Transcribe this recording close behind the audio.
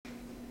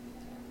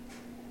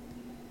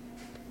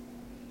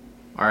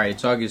Alright,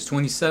 it's August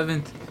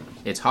 27th.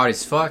 It's hot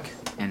as fuck,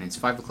 and it's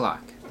 5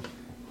 o'clock.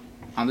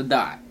 On the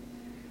dot.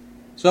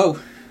 So,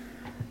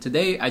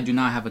 today I do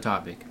not have a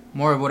topic.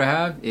 More of what I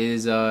have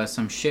is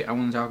some shit I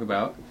want to talk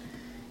about.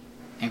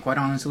 And quite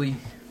honestly,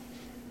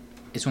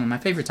 it's one of my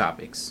favorite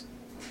topics.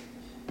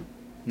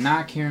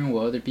 Not caring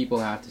what other people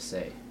have to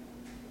say.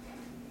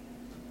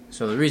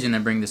 So the reason I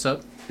bring this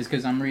up is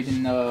because I'm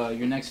reading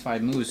Your Next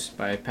 5 Moves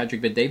by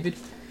Patrick Bet-David.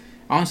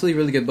 Honestly,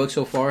 really good book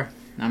so far.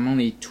 I'm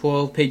only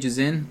 12 pages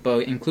in,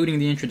 but including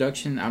the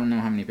introduction, I don't know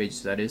how many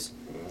pages that is.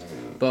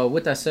 But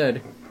with that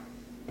said,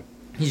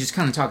 he's just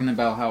kind of talking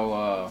about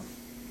how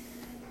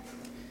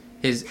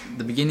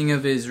the beginning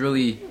of it is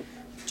really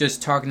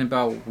just talking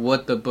about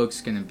what the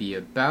book's gonna be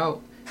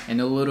about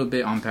and a little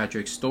bit on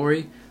Patrick's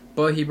story.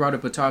 But he brought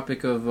up a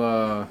topic of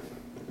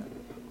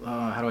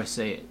how do I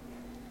say it?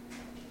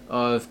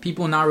 Of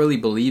people not really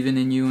believing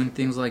in you and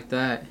things like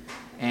that,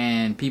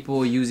 and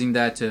people using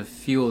that to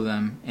fuel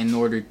them in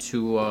order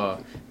to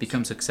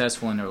become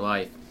successful in their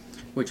life,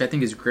 which I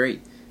think is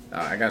great.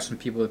 I got some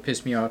people that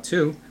piss me off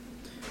too,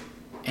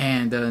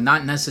 and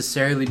not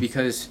necessarily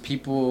because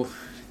people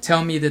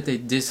tell me that they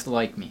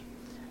dislike me.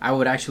 I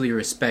would actually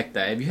respect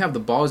that. If you have the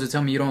balls to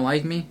tell me you don't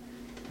like me,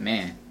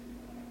 man,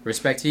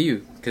 respect to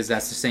you, because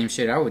that's the same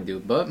shit I would do.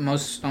 But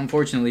most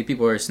unfortunately,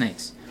 people are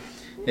snakes.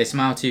 They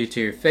smile to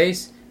your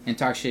face and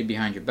talk shit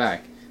behind your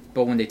back.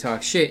 But when they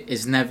talk shit,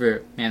 it's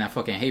never, man, I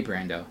fucking hate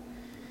Brando.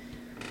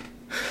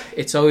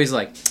 It's always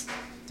like,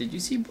 did you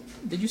see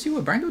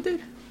what Brando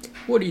did?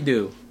 What did he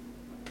do?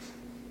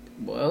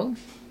 Well,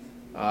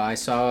 I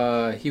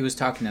saw he was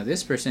talking to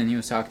this person, he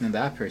was talking to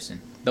that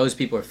person. Those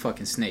people are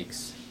fucking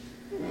snakes.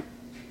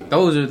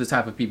 Those are the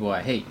type of people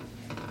I hate.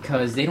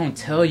 Because they don't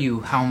tell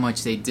you how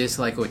much they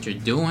dislike what you're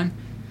doing.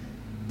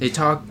 They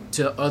talk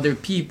to other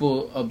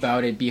people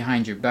about it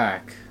behind your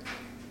back.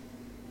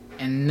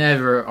 And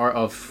never are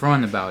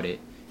upfront about it.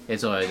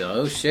 It's like,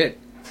 oh shit,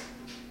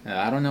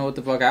 I don't know what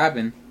the fuck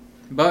happened.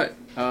 But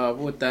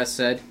with that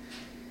said,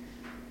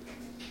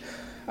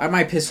 I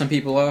might piss some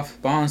people off,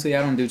 but honestly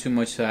I don't do too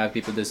much to have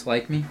people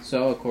dislike me.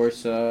 So of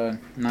course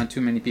not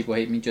too many people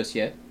hate me just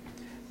yet.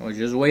 I'll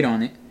just wait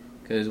on it,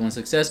 because when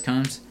success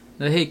comes,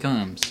 the hate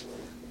comes.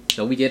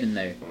 So we get in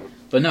there.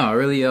 But no,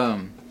 really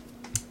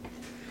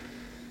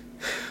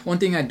one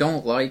thing I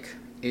don't like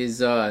is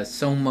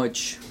so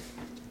much,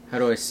 how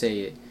do I say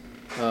it,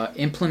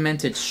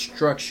 implemented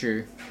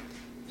structure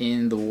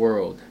in the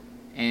world.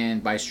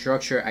 And by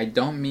structure I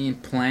don't mean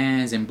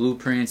plans and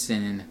blueprints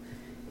and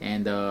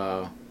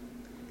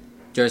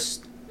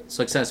just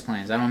success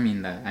plans. I don't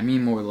mean that. I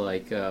mean more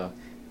like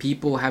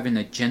people have an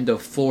agenda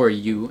for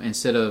you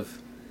instead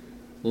of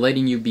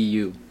letting you be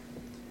you.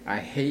 I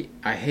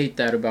hate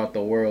that about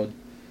the world,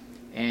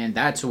 and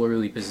that's what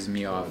really pisses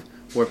me off.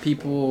 Where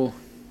people,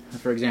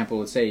 for example,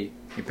 let's say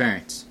your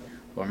parents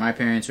or my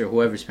parents or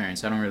whoever's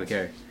parents, I don't really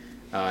care.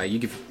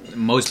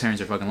 Most parents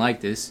are fucking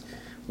like this,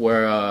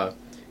 where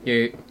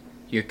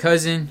your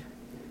cousin,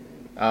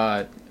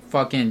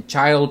 fucking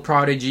child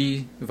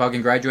prodigy,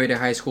 fucking graduated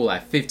high school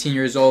at 15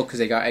 years old because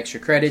they got extra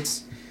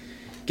credits,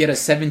 get a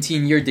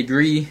 17-year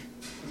degree,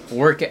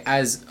 work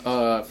as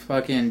a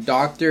fucking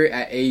doctor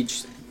at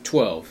age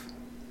 12,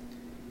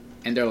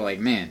 and they're like,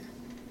 man,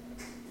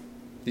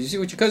 did you see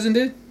what your cousin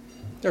did?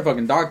 They're a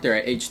fucking doctor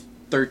at age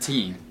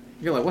 13.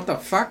 You're like, what the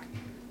fuck?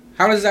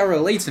 How does that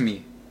relate to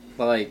me?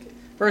 Like,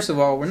 first of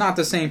all, we're not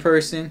the same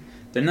person.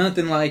 They're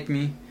nothing like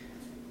me.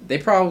 They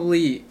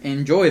probably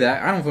enjoy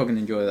that. I don't fucking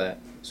enjoy that.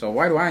 So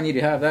why do I need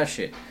to have that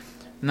shit?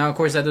 Now, of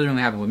course, that doesn't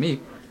really happen with me.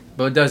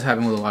 But it does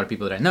happen with a lot of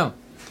people that I know.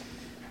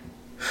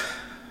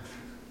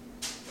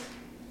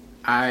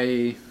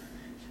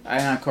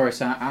 Of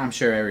course, I'm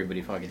sure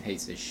everybody fucking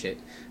hates this shit.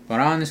 But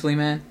honestly,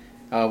 man,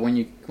 when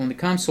it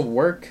comes to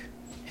work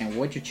and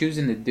what you're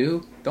choosing to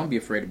do, don't be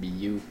afraid to be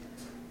you.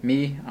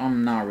 Me,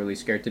 I'm not really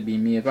scared to be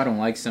me. If I don't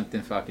like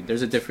something, fuck it.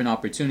 There's a different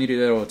opportunity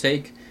that I'll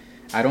take.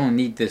 I don't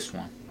need this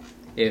one.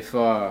 If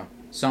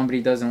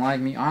somebody doesn't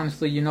like me,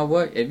 honestly, you know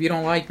what? If you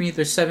don't like me,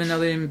 there's 7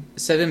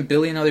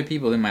 billion other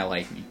people that might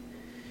like me.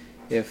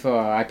 If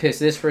I piss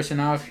this person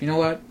off, you know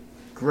what?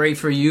 Great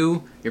for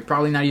you. You're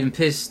probably not even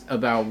pissed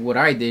about what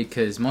I did,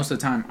 because most of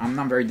the time I'm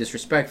not very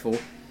disrespectful.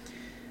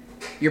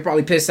 You're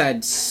probably pissed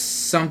at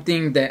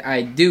something that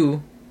I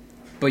do,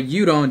 but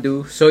you don't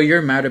do, so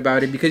you're mad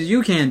about it because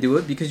you can't do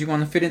it, because you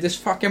want to fit in this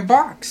fucking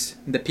box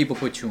that people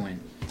put you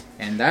in.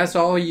 And that's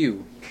all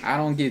you. I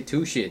don't give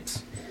two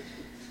shits.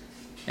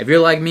 If you're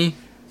like me,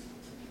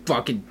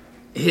 fucking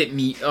hit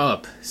me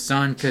up,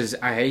 son, because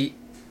I hate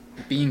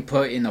being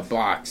put in a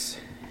box.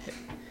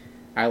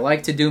 I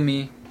like to do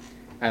me.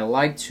 I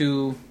like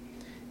to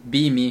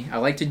be me. I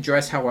like to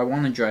dress how I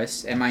want to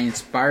dress. Am I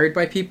inspired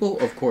by people?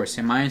 Of course.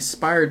 Am I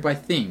inspired by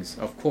things?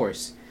 Of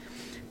course.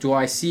 Do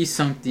I see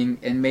something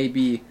and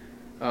maybe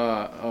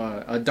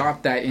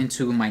adopt that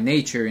into my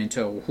nature,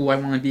 into who I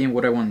want to be and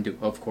what I want to do?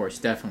 Of course,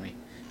 definitely.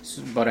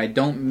 But I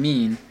don't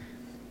mean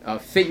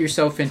fit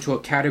yourself into a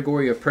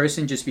category of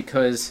person just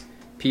because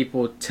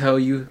people tell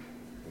you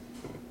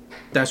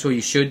that's what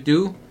you should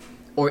do,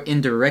 or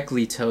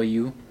indirectly tell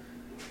you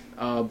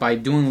by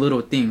doing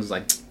little things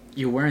like,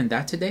 you wearing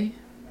that today?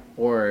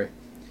 Or,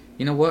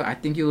 you know what, I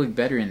think you look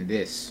better in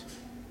this.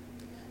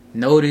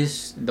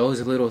 Notice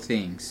those little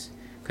things,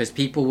 because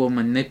people will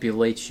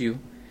manipulate you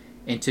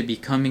into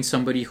becoming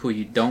somebody who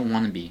you don't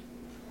want to be.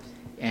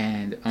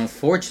 And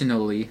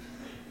unfortunately,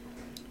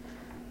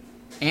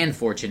 and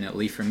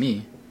fortunately for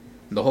me,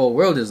 the whole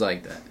world is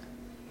like that,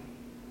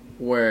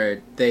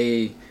 where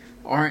they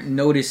aren't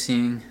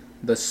noticing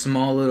the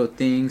small little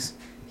things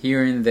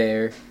here and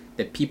there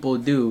that people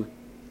do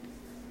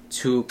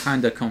to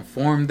kind of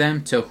conform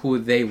them to who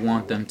they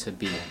want them to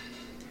be.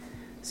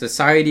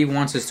 Society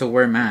wants us to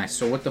wear masks,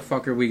 so what the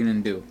fuck are we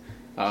gonna do?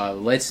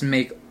 Let's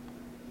make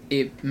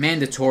it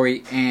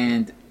mandatory,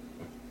 and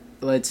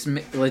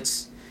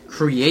let's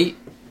create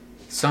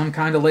some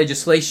kind of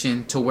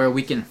legislation to where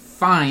we can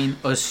fine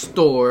a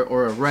store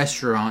or a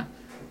restaurant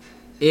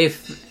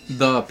if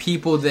the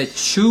people that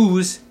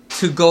choose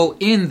to go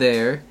in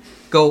there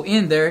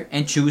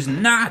and choose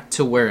not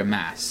to wear a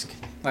mask.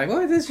 Like,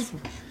 what?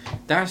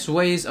 That's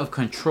ways of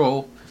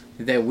control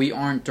that we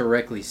aren't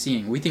directly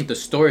seeing. We think the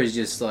store is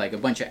just like a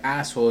bunch of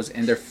assholes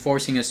and they're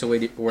forcing us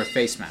to wear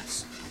face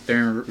masks. But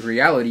in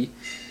reality,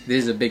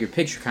 this is a bigger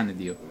picture kind of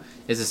deal.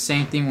 It's the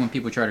same thing when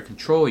people try to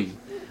control you.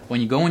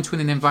 When you go into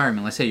an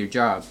environment, let's say your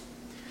job,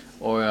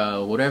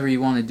 or whatever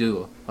you want to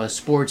do, a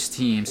sports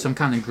team, some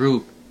kind of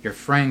group, your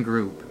friend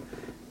group,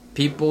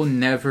 people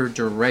never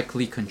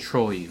directly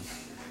control you.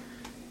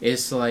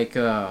 It's like,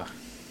 how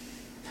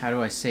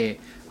do I say it?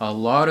 A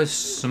lot of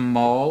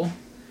small,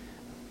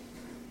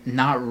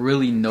 not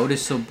really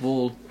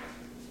noticeable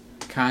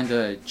kind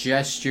of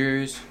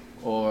gestures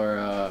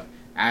or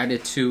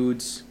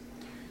attitudes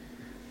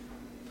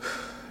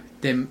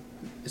that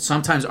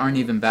sometimes aren't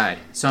even bad.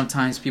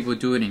 Sometimes people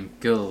do it in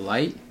good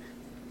light,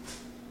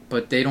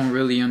 but they don't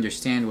really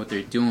understand what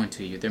they're doing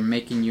to you. They're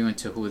making you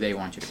into who they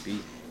want you to be.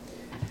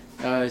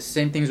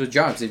 Same things with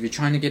jobs. If you're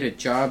trying to get a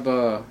job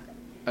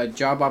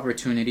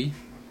opportunity,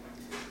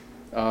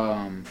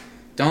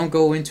 don't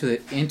go into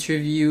the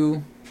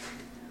interview,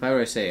 how do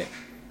I say it?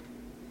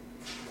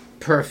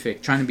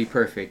 Perfect, trying to be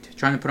perfect,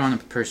 trying to put on a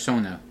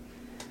persona.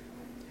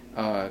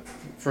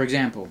 For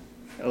example,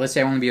 let's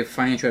say I want to be a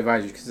financial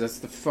advisor because that's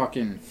the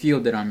fucking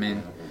field that I'm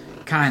in,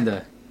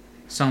 kinda,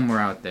 somewhere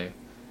out there.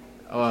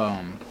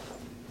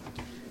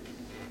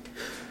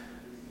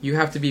 You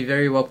have to be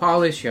very well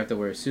polished, you have to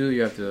wear a suit,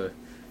 you have to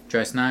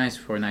dress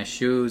nice, wear nice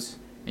shoes,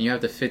 and you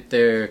have to fit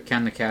their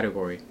kind of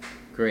category.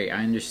 Great,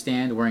 I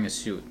understand wearing a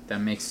suit, that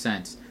makes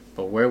sense,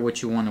 but wear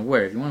what you want to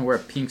wear. If you want to wear a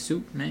pink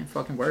suit, man,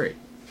 fucking wear it.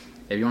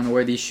 If you want to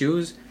wear these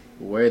shoes,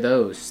 wear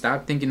those.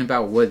 Stop thinking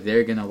about what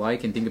they're gonna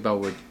like and think about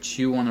what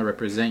you want to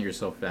represent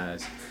yourself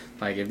as.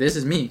 Like, if this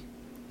is me,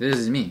 this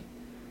is me.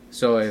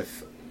 So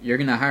if you're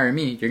gonna hire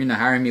me, you're gonna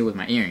hire me with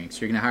my earrings,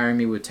 you're gonna hire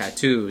me with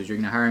tattoos, you're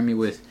gonna hire me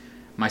with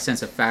my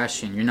sense of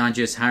fashion. You're not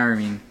just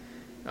hiring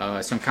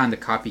some kind of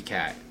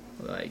copycat.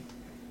 Like,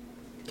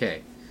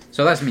 okay,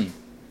 so that's me.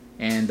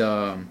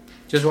 And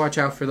just watch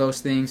out for those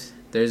things.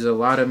 There's a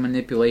lot of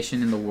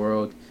manipulation in the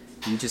world.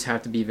 You just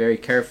have to be very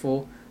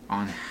careful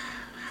on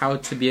how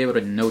to be able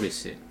to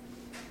notice it.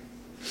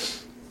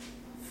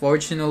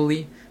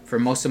 Fortunately, for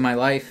most of my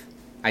life,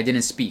 I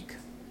didn't speak.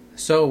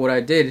 So what I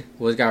did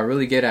was got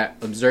really good at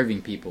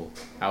observing people.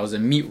 I was a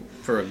mute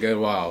for a good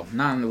while.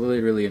 Not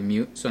really a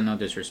mute, so no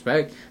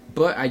disrespect.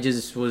 But I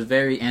just was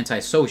very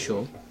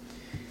antisocial.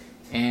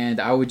 And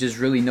I would just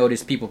really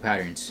notice people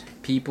patterns.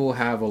 People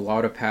have a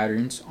lot of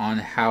patterns on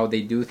how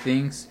they do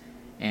things.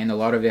 And a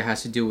lot of it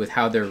has to do with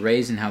how they're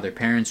raised and how their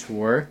parents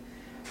were.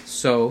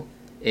 So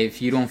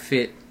if you don't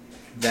fit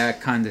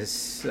that kind of,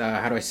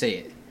 how do I say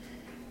it?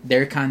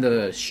 Their kind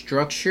of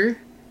structure,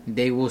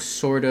 they will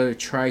sort of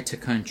try to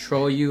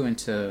control you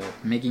into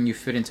making you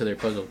fit into their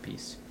puzzle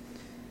piece.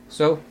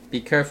 So be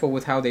careful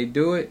with how they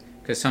do it,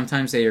 because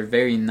sometimes they are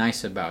very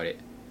nice about it.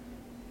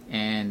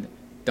 And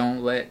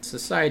don't let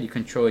society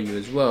control you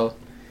as well.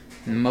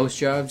 In most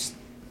jobs,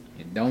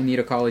 you don't need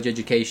a college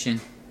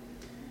education.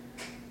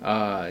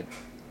 I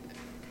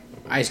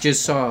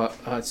just saw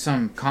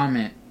some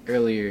comment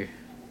earlier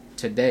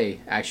today,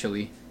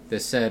 actually,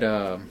 that said,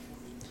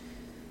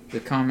 the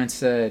comment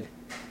said,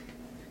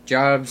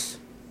 jobs,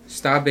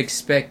 stop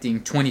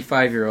expecting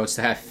 25-year-olds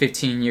to have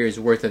 15 years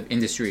worth of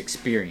industry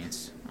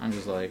experience. I'm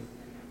just like,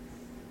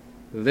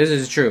 this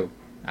is true.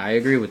 I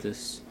agree with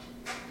this.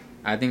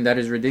 I think that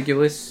is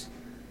ridiculous.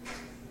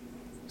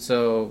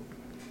 So,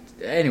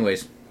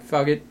 anyways,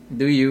 fuck it.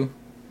 Do you.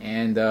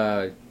 And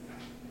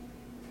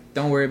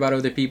don't worry about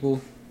other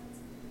people.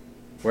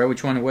 Wear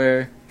what you want to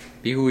wear.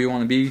 Be who you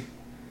want to be.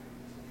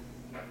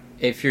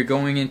 If you're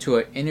going into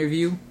an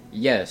interview,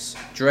 yes,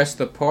 dress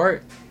the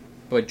part,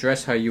 but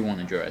dress how you want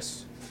to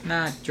dress.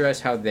 Not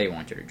dress how they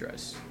want you to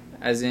dress.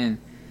 As in,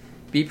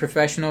 be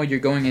professional. You're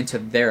going into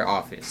their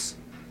office.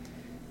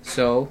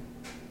 So,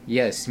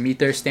 yes, meet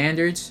their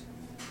standards,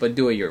 but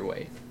do it your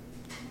way.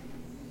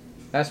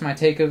 That's my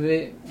take of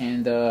it,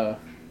 and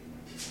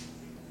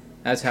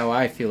that's how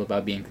I feel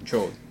about being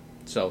controlled.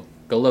 So,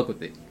 go look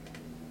with it.